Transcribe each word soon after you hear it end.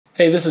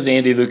Hey, this is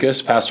Andy Lucas,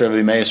 pastor of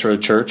Emmaus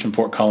Road Church in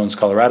Fort Collins,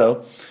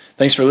 Colorado.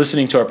 Thanks for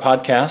listening to our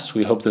podcast.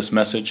 We hope this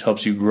message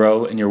helps you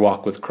grow in your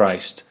walk with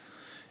Christ.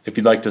 If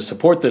you'd like to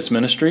support this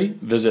ministry,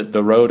 visit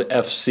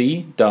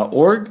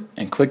theroadfc.org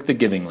and click the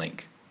giving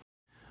link.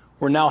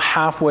 We're now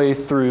halfway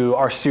through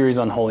our series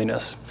on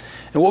holiness.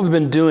 And what we've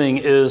been doing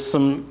is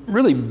some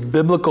really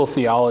biblical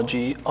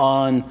theology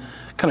on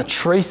kind of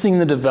tracing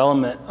the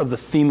development of the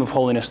theme of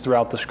holiness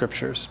throughout the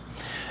scriptures.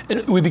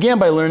 And we began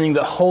by learning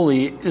that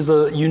holy is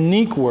a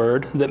unique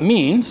word that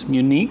means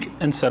unique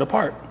and set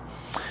apart.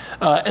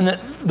 And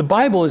that the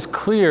Bible is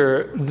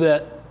clear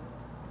that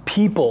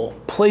people,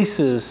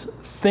 places,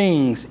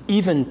 things,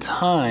 even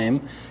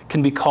time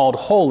can be called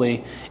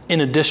holy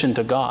in addition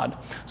to God.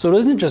 So it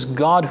isn't just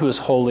God who is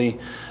holy,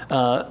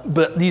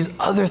 but these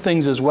other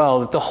things as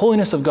well, that the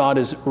holiness of God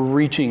is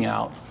reaching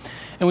out.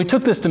 And we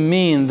took this to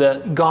mean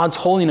that God's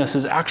holiness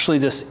is actually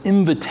this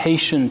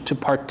invitation to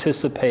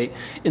participate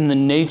in the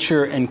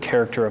nature and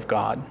character of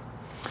God.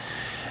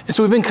 And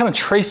so we've been kind of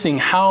tracing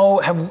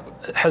how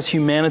has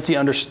humanity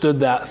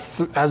understood that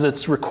as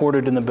it's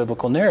recorded in the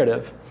biblical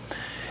narrative.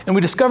 And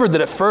we discovered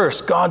that at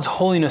first, God's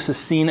holiness is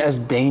seen as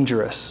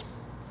dangerous.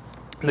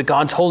 That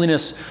God's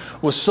holiness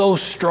was so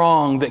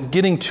strong that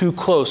getting too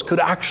close could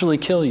actually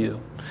kill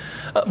you.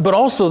 But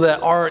also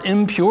that our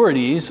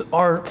impurities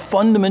are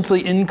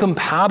fundamentally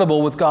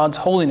incompatible with God's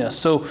holiness.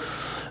 So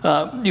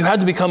you had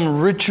to become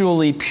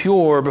ritually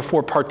pure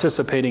before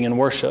participating in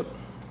worship.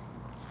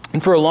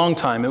 And for a long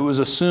time, it was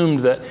assumed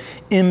that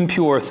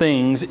impure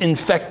things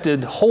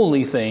infected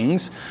holy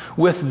things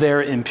with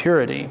their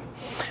impurity.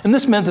 And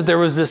this meant that there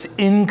was this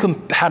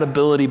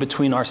incompatibility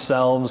between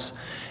ourselves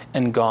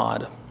and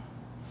God.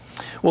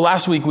 Well,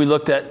 last week we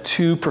looked at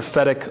two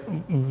prophetic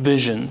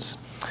visions.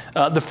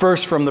 The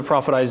first from the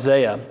prophet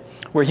Isaiah,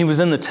 where he was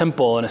in the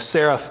temple and a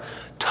seraph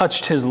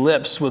touched his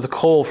lips with a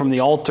coal from the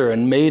altar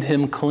and made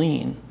him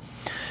clean.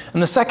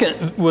 And the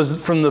second was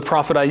from the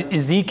prophet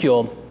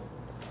Ezekiel,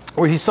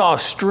 where he saw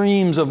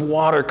streams of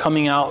water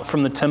coming out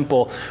from the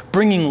temple,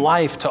 bringing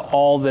life to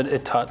all that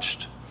it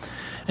touched.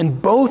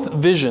 And both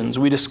visions,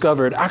 we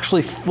discovered,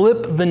 actually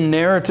flip the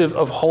narrative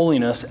of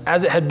holiness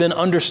as it had been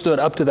understood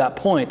up to that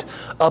point,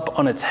 up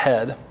on its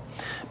head.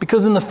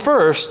 Because in the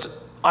first,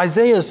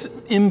 Isaiah's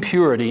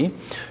impurity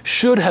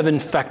should have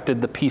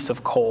infected the piece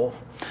of coal.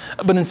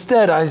 But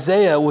instead,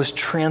 Isaiah was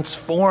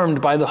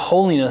transformed by the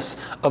holiness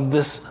of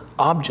this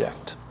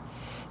object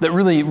that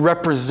really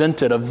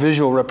represented a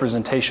visual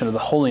representation of the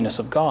holiness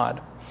of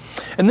God.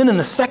 And then in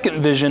the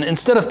second vision,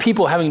 instead of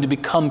people having to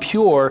become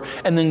pure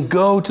and then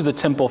go to the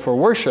temple for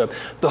worship,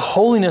 the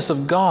holiness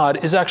of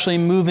God is actually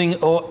moving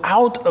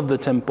out of the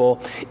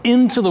temple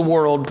into the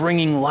world,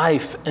 bringing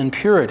life and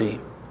purity.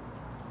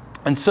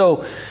 And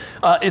so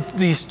it's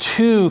these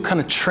two kind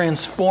of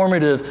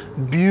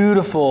transformative,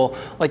 beautiful,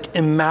 like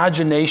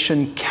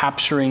imagination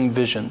capturing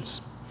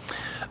visions.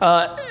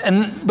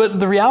 But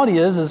the reality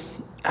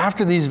is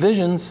after these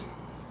visions,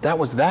 that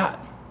was that.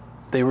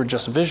 They were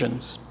just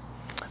visions.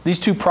 These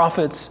two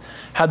prophets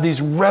had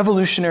these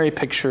revolutionary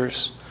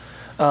pictures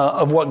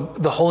of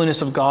what the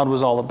holiness of God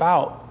was all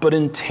about. But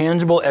in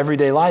tangible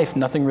everyday life,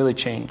 nothing really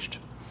changed.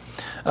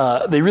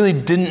 They really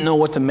didn't know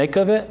what to make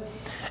of it.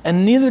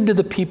 And neither did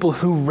the people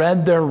who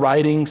read their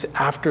writings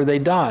after they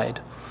died.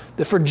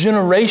 That for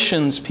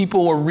generations,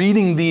 people were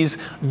reading these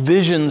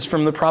visions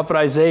from the prophet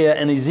Isaiah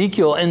and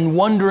Ezekiel and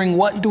wondering,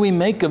 what do we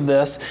make of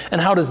this? And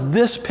how does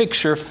this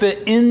picture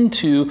fit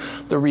into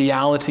the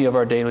reality of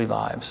our daily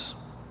lives?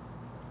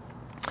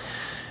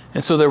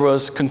 And so there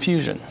was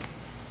confusion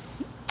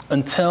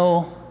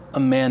until a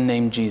man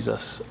named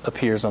Jesus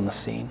appears on the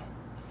scene.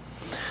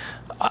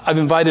 I've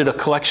invited a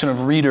collection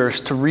of readers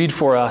to read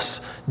for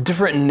us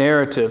different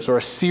narratives or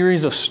a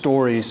series of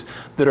stories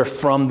that are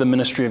from the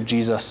ministry of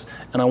Jesus,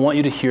 and I want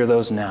you to hear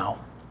those now.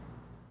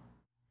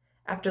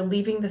 After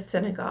leaving the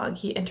synagogue,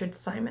 he entered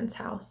Simon's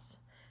house.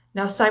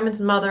 Now Simon's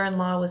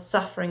mother-in-law was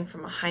suffering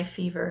from a high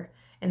fever,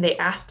 and they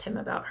asked him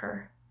about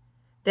her.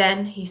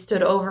 Then he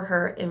stood over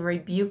her and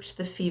rebuked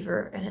the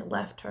fever, and it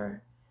left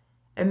her.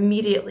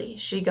 Immediately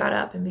she got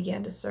up and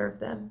began to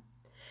serve them.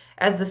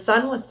 As the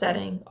sun was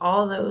setting,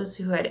 all those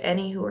who had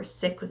any who were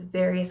sick with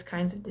various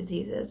kinds of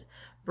diseases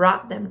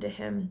brought them to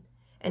him,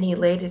 and he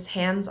laid his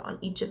hands on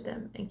each of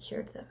them and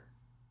cured them.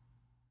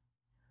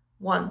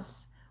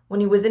 Once, when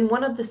he was in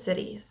one of the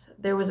cities,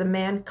 there was a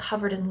man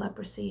covered in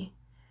leprosy.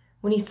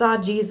 When he saw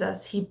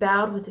Jesus, he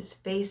bowed with his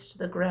face to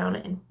the ground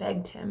and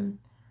begged him,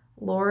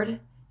 "Lord,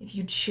 if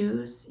you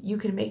choose, you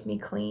can make me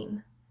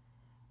clean."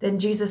 Then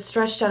Jesus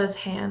stretched out his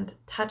hand,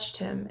 touched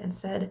him, and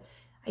said,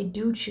 "I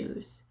do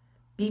choose.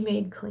 Be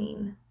made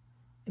clean."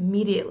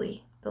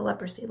 Immediately, the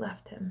leprosy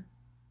left him.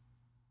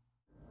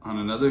 On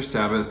another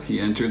Sabbath, he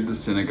entered the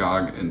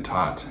synagogue and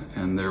taught,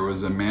 and there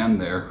was a man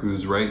there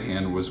whose right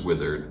hand was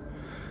withered.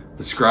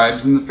 The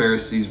scribes and the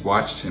Pharisees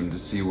watched him to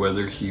see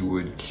whether he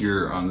would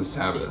cure on the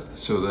Sabbath,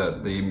 so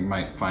that they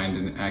might find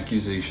an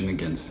accusation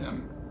against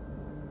him.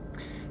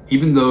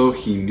 Even though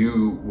he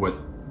knew what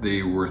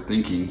they were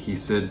thinking, he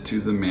said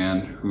to the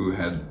man who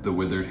had the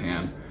withered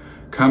hand,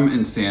 "Come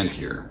and stand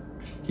here."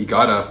 He He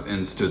got up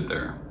and stood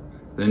there.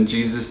 Then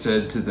Jesus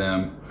said to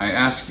them, I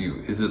ask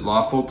you, is it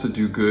lawful to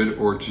do good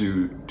or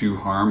to do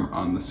harm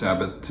on the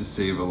Sabbath, to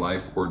save a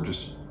life or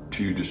just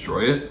to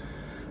destroy it?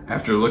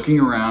 After looking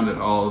around at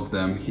all of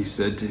them, he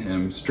said to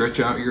him, stretch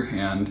out your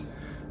hand.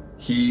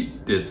 He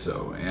did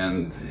so,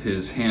 and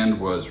his hand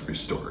was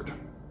restored.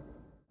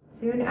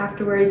 Soon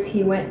afterwards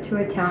he went to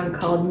a town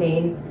called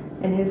Nain,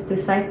 and his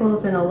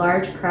disciples and a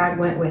large crowd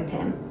went with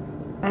him.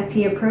 As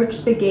he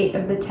approached the gate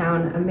of the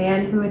town, a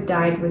man who had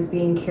died was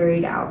being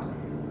carried out.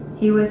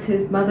 He was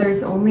his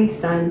mother's only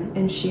son,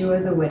 and she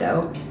was a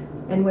widow,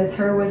 and with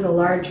her was a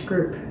large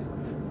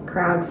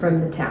crowd from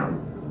the town.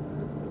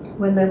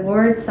 When the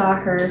Lord saw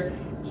her,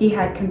 he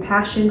had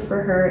compassion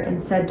for her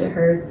and said to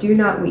her, do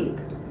not weep.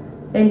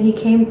 Then he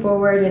came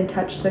forward and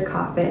touched the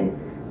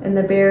coffin, and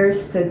the bearers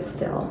stood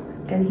still.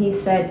 And he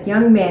said,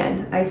 young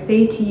man, I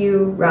say to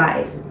you,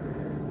 rise.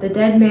 The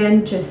dead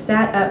man just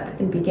sat up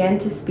and began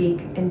to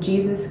speak, and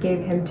Jesus gave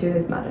him to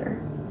his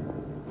mother.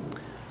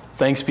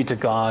 Thanks be to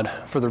God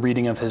for the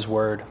reading of his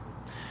word.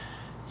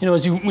 You know,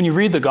 when you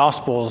read the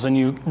Gospels and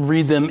you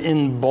read them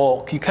in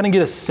bulk, you kind of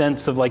get a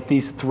sense of like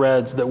these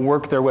threads that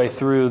work their way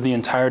through the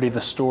entirety of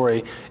the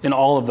story in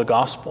all of the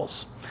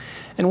Gospels.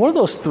 And one of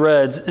those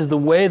threads is the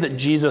way that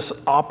Jesus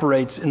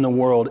operates in the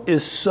world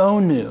is so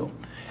new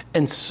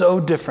and so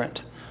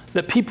different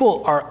that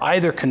people are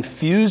either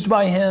confused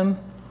by him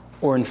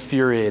or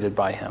infuriated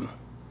by him.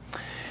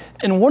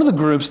 And one of the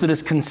groups that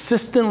is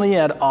consistently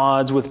at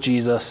odds with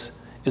Jesus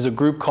is a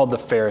group called the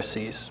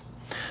Pharisees.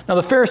 Now,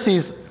 the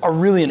Pharisees are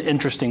really an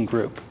interesting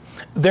group.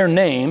 Their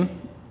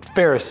name,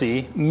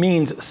 Pharisee,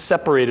 means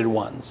separated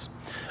ones,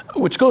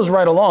 which goes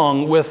right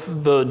along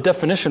with the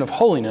definition of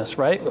holiness,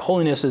 right?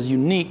 Holiness is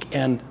unique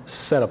and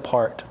set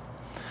apart.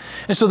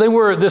 And so they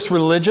were this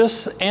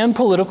religious and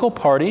political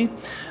party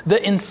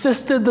that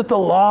insisted that the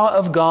law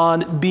of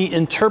God be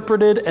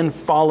interpreted and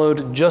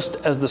followed just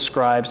as the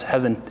scribes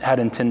had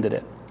intended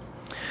it.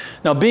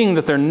 Now, being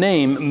that their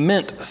name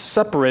meant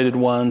separated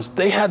ones,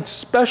 they had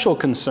special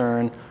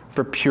concern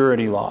for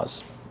purity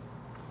laws.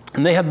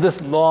 And they had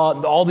this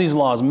law, all these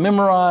laws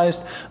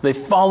memorized. They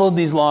followed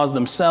these laws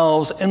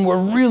themselves and were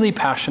really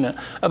passionate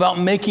about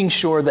making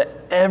sure that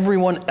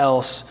everyone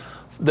else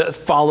that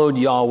followed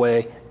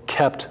Yahweh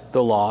kept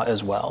the law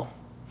as well.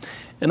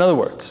 In other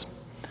words,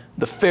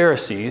 the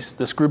Pharisees,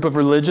 this group of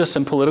religious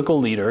and political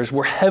leaders,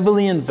 were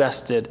heavily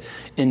invested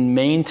in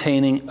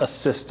maintaining a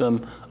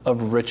system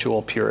of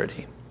ritual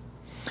purity.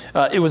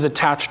 It was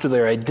attached to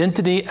their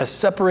identity as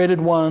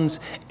separated ones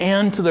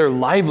and to their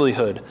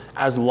livelihood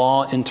as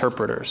law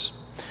interpreters.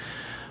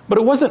 But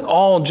it wasn't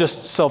all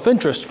just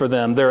self-interest for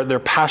them, their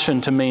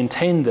passion to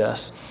maintain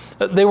this.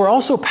 They were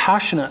also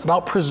passionate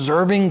about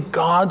preserving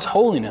God's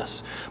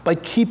holiness by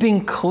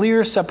keeping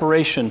clear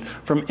separation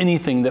from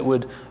anything that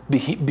would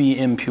be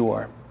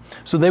impure.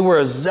 So they were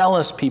a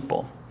zealous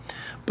people,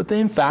 but they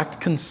in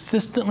fact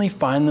consistently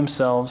find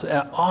themselves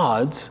at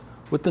odds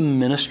with the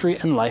ministry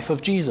and life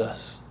of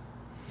Jesus.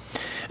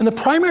 And the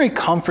primary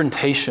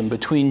confrontation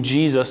between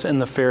Jesus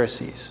and the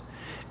Pharisees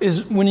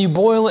is when you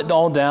boil it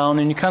all down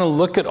and you kind of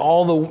look at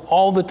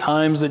all the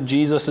times that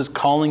Jesus is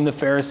calling the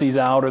Pharisees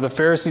out or the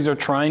Pharisees are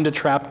trying to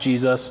trap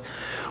Jesus.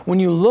 When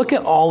you look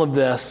at all of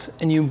this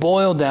and you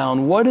boil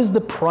down, what is the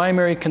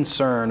primary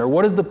concern or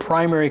what is the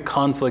primary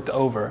conflict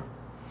over?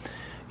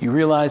 You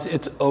realize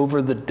it's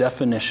over the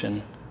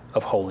definition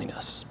of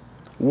holiness.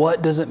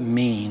 What does it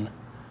mean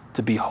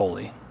to be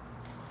holy?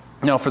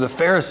 Now, for the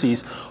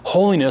Pharisees,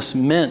 holiness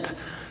meant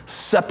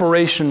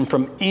separation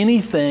from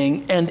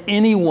anything and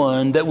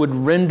anyone that would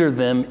render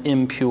them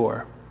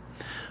impure.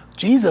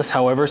 Jesus,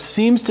 however,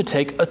 seems to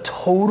take a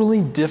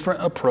totally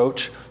different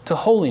approach to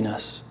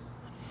holiness.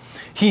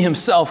 He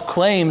himself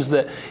claims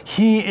that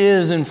he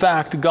is, in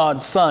fact,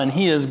 God's Son.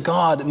 He is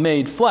God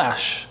made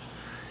flesh.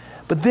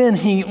 But then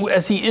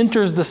as he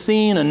enters the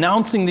scene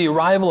announcing the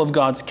arrival of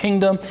God's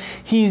kingdom,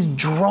 he's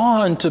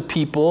drawn to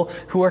people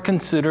who are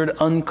considered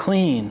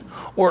unclean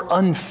or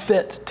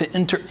unfit to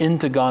enter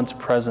into God's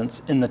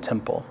presence in the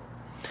temple.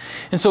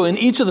 And so in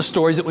each of the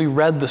stories that we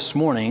read this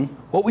morning,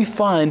 what we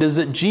find is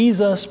that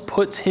Jesus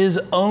puts his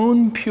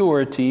own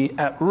purity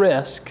at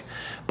risk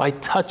by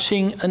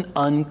touching an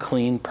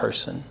unclean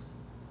person.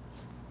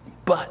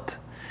 But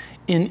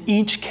in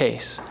each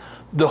case,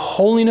 the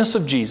holiness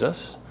of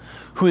Jesus,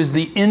 who is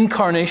the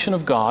incarnation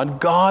of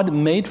God, God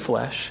made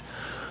flesh,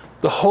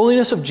 the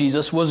holiness of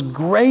Jesus was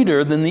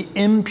greater than the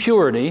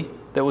impurity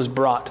that was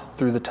brought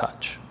through the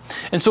touch.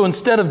 And so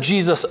instead of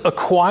Jesus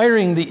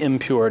acquiring the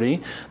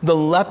impurity, the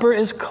leper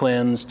is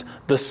cleansed,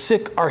 the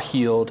sick are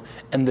healed,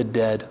 and the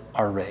dead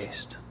are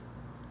raised.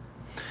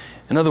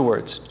 In other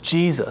words,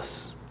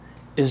 Jesus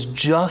is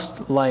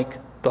just like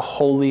the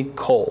holy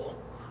coal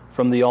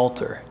from the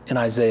altar in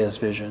Isaiah's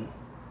vision.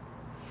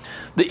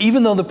 That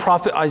even though the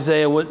prophet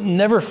Isaiah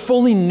never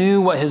fully knew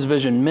what his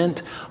vision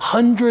meant,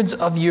 hundreds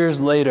of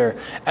years later,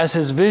 as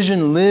his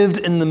vision lived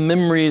in the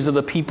memories of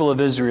the people of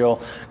Israel,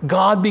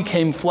 God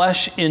became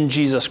flesh in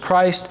Jesus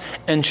Christ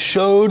and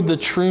showed the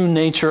true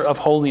nature of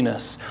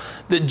holiness.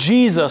 that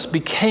Jesus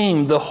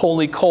became the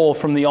holy coal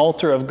from the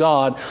altar of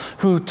God,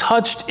 who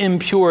touched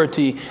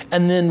impurity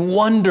and then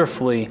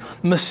wonderfully,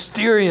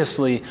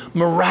 mysteriously,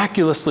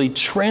 miraculously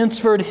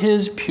transferred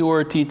his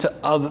purity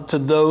to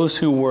those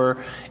who were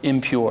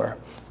impure.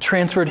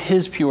 Transferred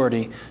his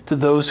purity to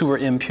those who were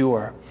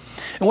impure.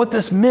 And what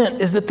this meant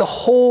is that the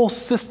whole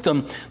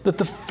system that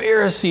the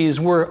Pharisees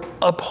were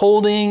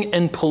upholding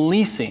and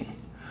policing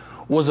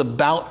was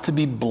about to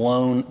be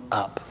blown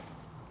up.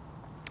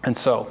 And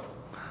so,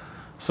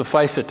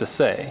 suffice it to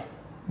say,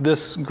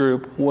 this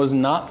group was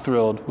not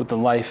thrilled with the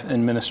life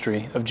and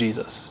ministry of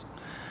Jesus.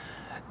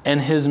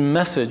 And his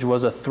message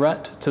was a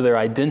threat to their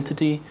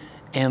identity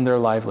and their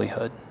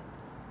livelihood.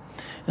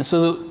 And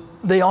so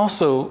they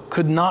also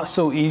could not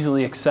so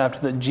easily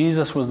accept that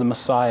Jesus was the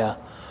Messiah,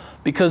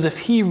 because if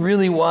he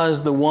really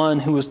was the one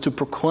who was to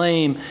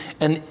proclaim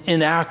and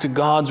enact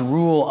God's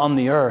rule on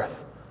the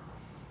earth,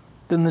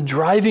 then the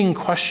driving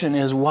question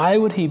is, why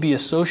would he be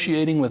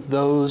associating with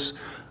those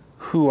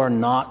who are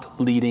not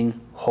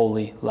leading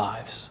holy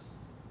lives?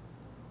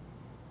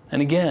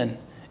 And again,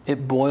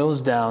 it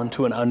boils down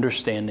to an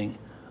understanding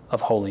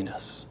of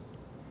holiness.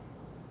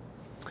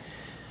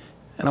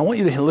 And I want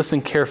you to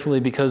listen carefully,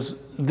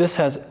 because this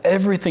has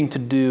everything to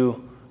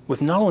do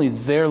with not only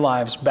their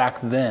lives back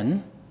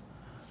then,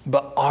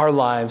 but our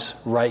lives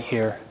right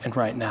here and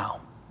right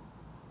now.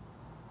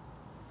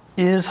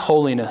 Is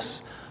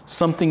holiness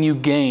something you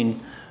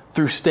gain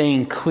through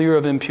staying clear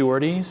of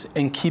impurities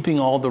and keeping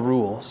all the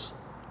rules?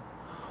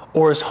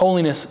 Or is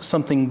holiness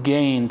something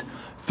gained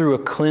through a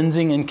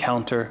cleansing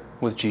encounter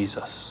with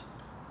Jesus?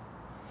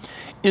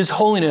 Is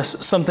holiness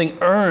something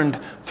earned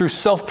through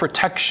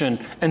self-protection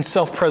and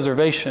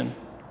self-preservation?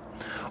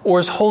 Or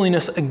is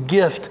holiness a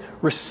gift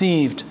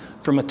received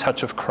from a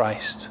touch of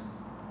Christ?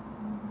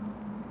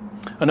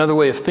 Another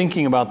way of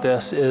thinking about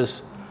this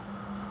is,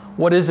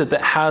 what is it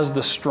that has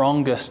the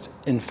strongest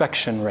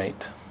infection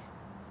rate?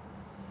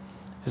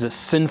 Is it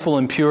sinful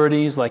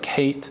impurities like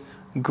hate,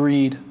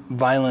 greed,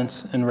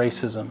 violence, and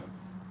racism?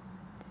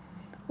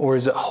 Or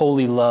is it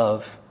holy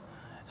love,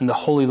 and the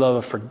holy love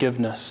of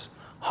forgiveness,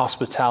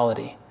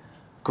 hospitality,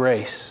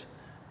 grace,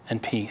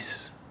 and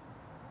peace?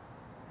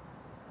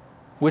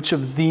 Which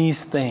of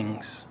these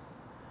things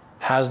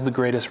has the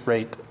greatest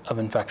rate of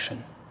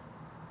infection?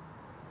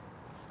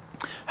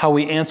 How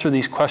we answer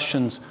these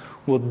questions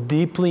will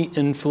deeply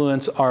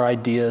influence our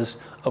ideas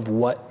of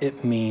what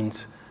it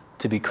means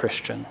to be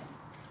Christian.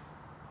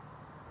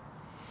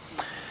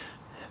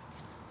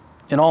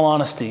 In all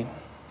honesty,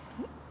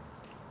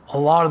 a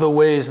lot of the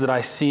ways that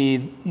I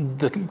see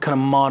the kind of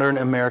modern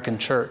American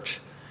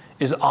church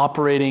is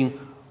operating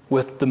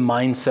with the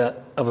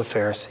mindset of a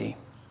Pharisee.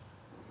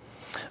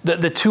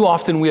 That too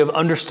often we have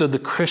understood the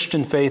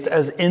Christian faith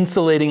as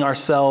insulating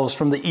ourselves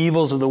from the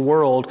evils of the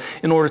world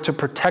in order to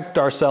protect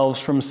ourselves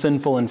from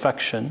sinful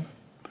infection.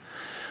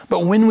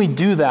 But when we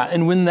do that,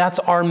 and when that's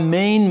our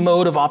main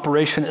mode of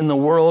operation in the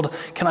world,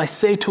 can I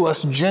say to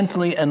us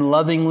gently and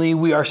lovingly,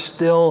 we are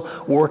still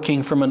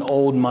working from an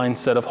old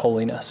mindset of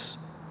holiness.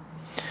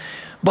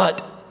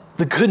 But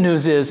the good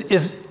news is,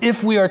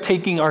 if we are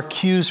taking our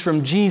cues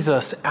from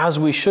Jesus, as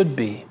we should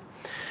be,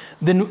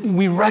 then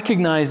we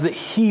recognize that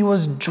he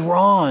was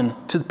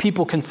drawn to the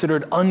people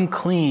considered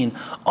unclean,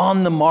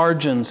 on the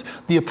margins,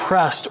 the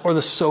oppressed, or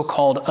the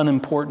so-called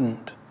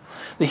unimportant.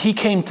 That he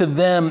came to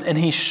them and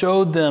he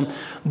showed them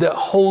that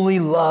holy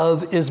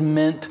love is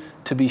meant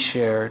to be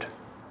shared.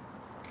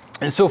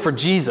 And so for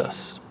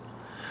Jesus,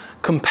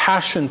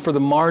 compassion for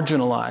the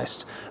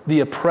marginalized, the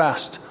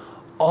oppressed,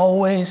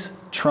 always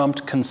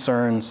trumped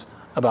concerns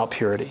about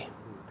purity.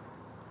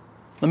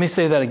 Let me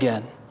say that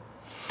again.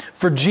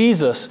 For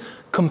Jesus,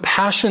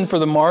 compassion for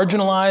the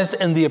marginalized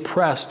and the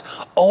oppressed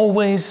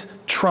always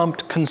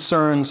trumped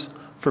concerns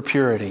for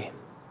purity.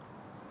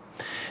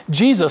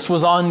 Jesus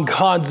was on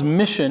God's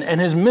mission, and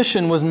his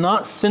mission was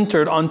not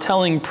centered on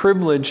telling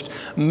privileged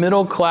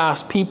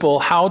middle-class people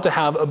how to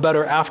have a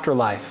better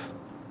afterlife.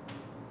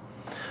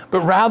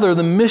 But rather,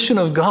 the mission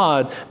of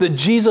God that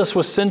Jesus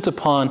was sent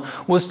upon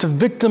was to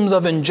victims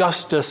of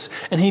injustice,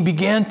 and he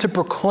began to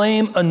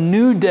proclaim a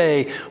new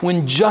day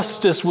when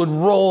justice would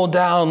roll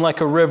down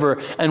like a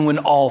river and when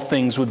all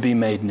things would be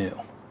made new.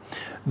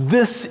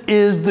 This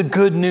is the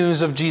good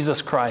news of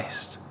Jesus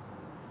Christ.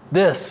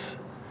 This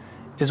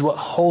is what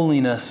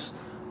holiness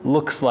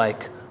looks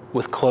like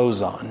with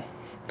clothes on.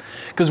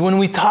 Because when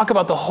we talk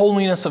about the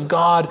holiness of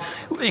God,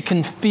 it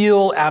can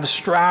feel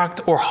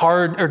abstract or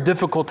hard or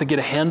difficult to get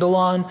a handle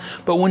on.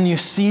 But when you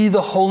see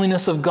the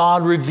holiness of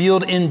God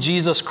revealed in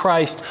Jesus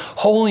Christ,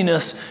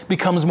 holiness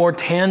becomes more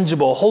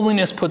tangible.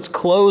 Holiness puts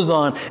clothes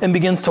on and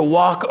begins to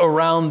walk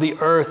around the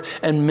earth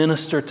and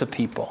minister to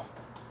people.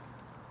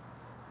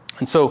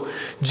 And so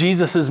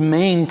Jesus'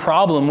 main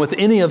problem with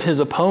any of his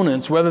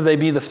opponents, whether they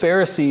be the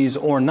Pharisees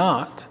or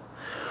not,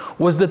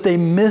 was that they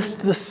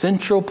missed the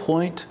central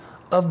point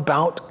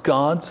about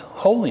God's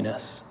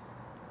holiness.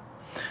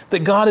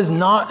 That God is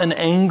not an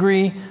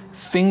angry,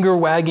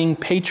 finger-wagging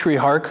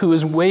patriarch who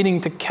is waiting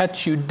to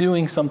catch you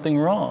doing something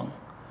wrong.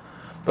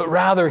 But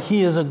rather,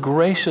 he is a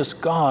gracious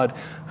God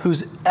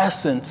whose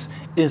essence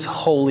is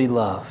holy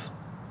love.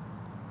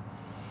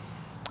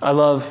 I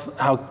love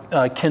how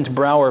Kent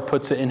Brower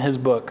puts it in his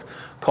book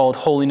called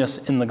Holiness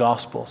in the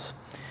Gospels.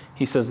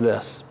 He says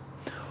this: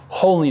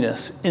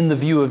 holiness in the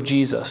view of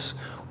Jesus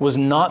was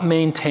not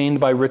maintained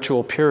by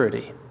ritual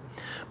purity,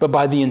 but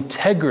by the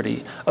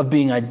integrity of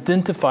being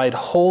identified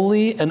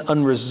wholly and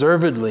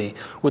unreservedly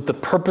with the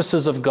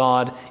purposes of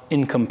God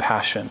in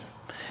compassion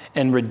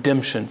and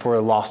redemption for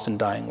a lost and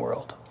dying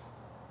world.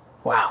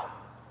 Wow.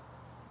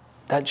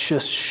 That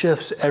just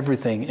shifts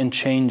everything and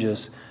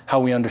changes how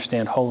we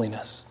understand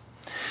holiness.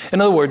 In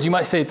other words, you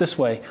might say it this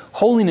way: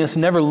 holiness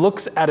never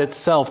looks at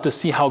itself to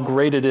see how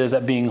great it is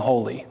at being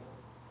holy,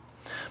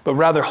 but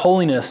rather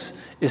holiness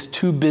is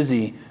too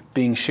busy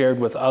being shared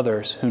with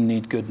others who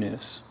need good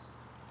news.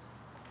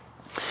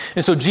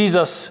 And so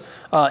Jesus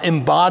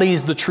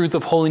embodies the truth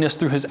of holiness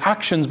through his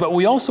actions, but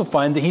we also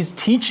find that he's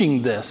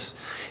teaching this.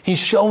 He's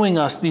showing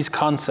us these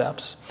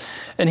concepts.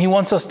 And he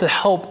wants us to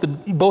help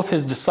both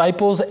his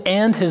disciples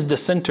and his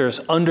dissenters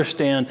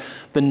understand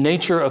the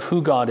nature of who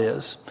God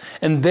is,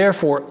 and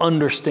therefore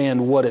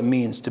understand what it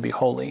means to be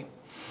holy.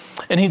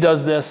 And he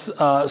does this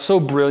so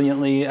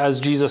brilliantly, as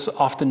Jesus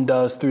often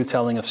does, through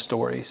telling of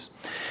stories.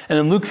 And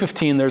in Luke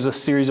 15, there's a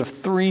series of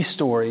 3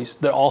 stories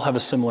that all have a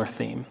similar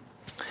theme.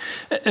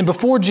 And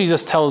before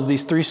Jesus tells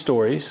these 3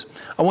 stories,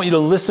 I want you to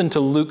listen to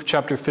Luke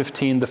chapter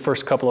 15, the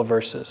first couple of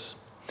verses.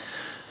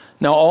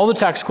 Now all the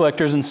tax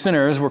collectors and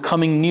sinners were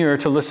coming near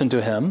to listen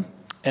to him,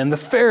 and the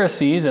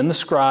Pharisees and the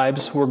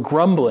scribes were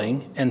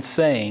grumbling and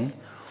saying,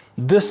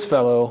 "This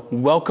fellow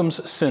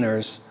welcomes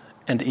sinners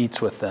and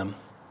eats with them."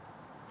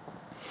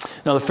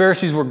 Now the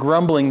Pharisees were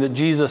grumbling that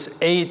Jesus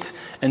ate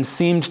and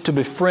seemed to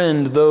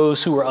befriend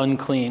those who were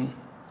unclean.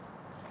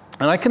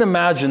 And I can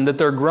imagine that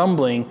their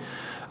grumbling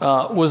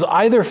was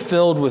either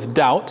filled with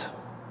doubt,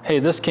 hey,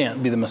 this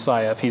can't be the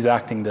Messiah if he's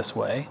acting this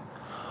way,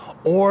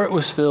 or it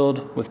was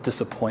filled with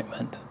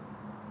disappointment.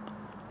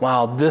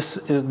 Wow, this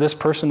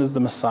person is the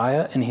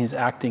Messiah and he's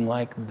acting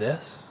like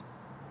this?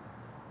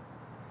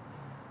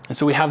 And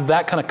so we have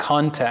that kind of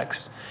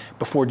context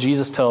before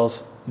Jesus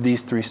tells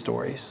these 3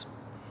 stories.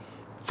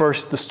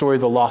 First, the story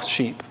of the lost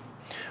sheep,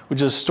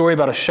 which is a story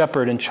about a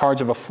shepherd in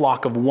charge of a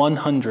flock of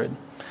 100,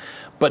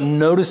 but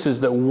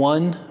notices that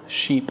 1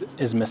 sheep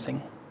is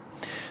missing.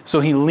 So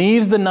he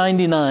leaves the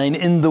 99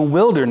 in the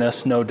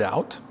wilderness, no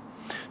doubt,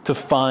 to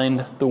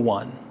find the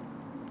 1,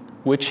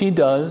 which he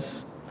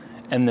does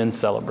and then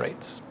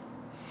celebrates.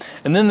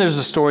 And then there's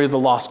the story of the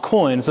lost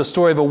coin. It's a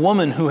story of a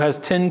woman who has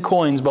 10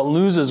 coins but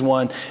loses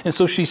 1. And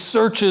so she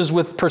searches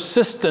with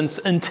persistence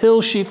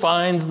until she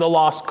finds the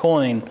lost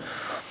coin.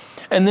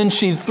 And then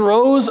she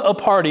throws a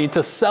party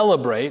to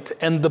celebrate,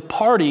 and the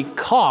party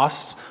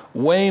costs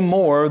way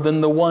more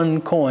than the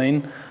 1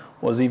 coin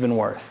was even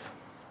worth.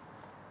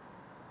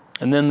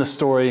 And then the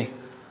story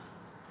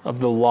of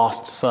the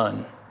lost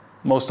son,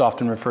 most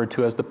often referred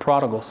to as the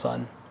prodigal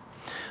son.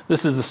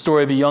 This is the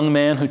story of a young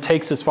man who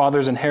takes his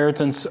father's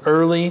inheritance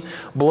early,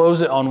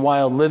 blows it on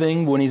wild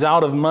living. When he's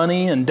out of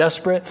money and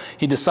desperate,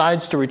 he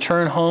decides to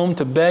return home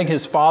to beg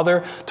his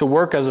father to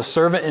work as a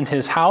servant in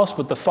his house.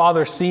 But the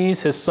father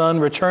sees his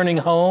son returning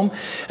home,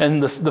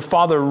 and the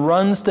father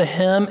runs to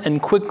him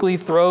and quickly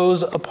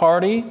throws a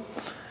party.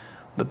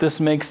 But this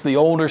makes the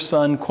older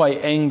son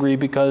quite angry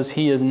because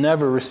he has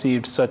never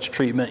received such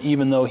treatment,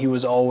 even though he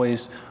was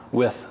always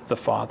with the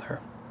father.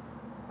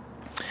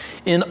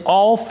 In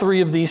all 3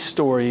 of these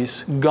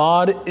stories,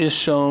 God is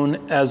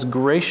shown as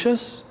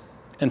gracious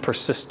and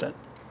persistent.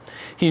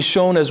 He's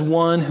shown as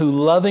one who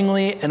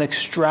lovingly and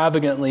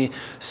extravagantly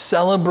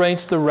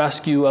celebrates the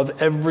rescue of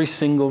every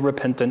single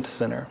repentant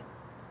sinner.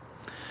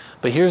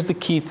 But here's the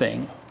key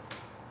thing.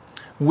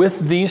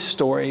 With these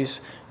stories,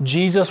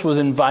 Jesus was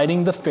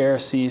inviting the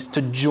Pharisees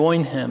to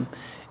join him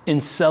in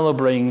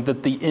celebrating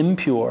that the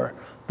impure,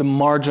 the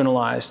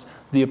marginalized,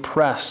 the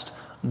oppressed,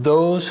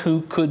 those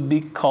who could be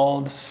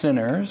called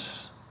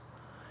sinners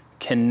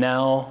can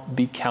now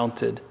be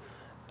counted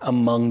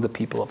among the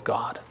people of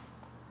God.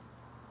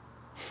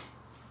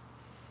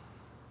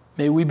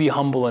 May we be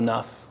humble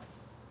enough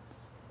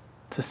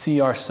to see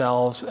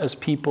ourselves as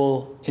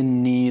people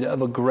in need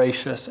of a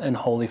gracious and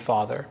holy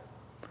Father,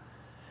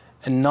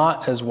 and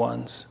not as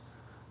ones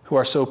who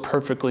are so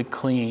perfectly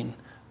clean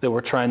that we're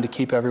trying to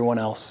keep everyone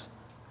else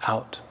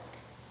out.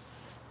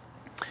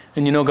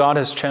 And you know, God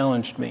has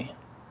challenged me.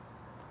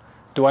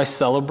 Do I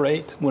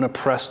celebrate when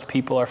oppressed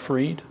people are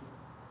freed?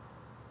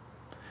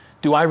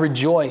 Do I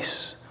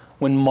rejoice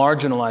when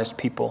marginalized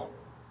people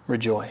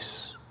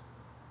rejoice?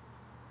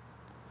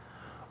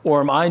 Or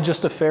am I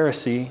just a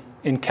Pharisee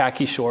in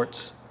khaki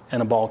shorts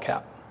and a ball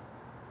cap?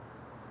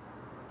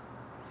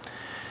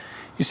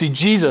 You see,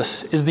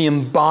 Jesus is the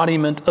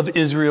embodiment of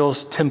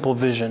Israel's temple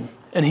vision,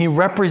 and he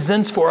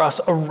represents for us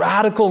a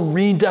radical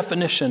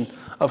redefinition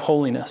of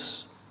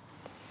holiness.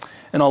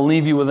 And I'll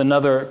leave you with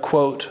another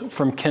quote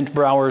from Kent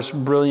Brower's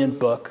brilliant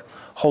book,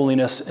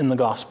 Holiness in the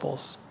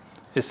Gospels.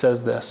 It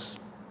says this: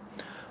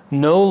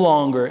 "No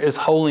longer is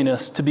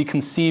holiness to be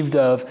conceived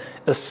of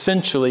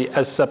essentially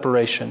as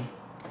separation,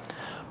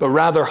 but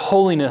rather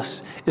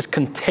holiness is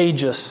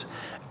contagious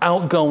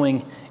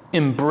outgoing,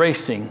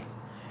 embracing,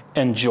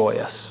 and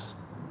joyous.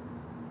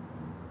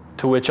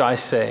 To which I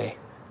say,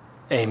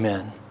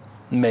 amen.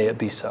 May it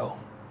be so.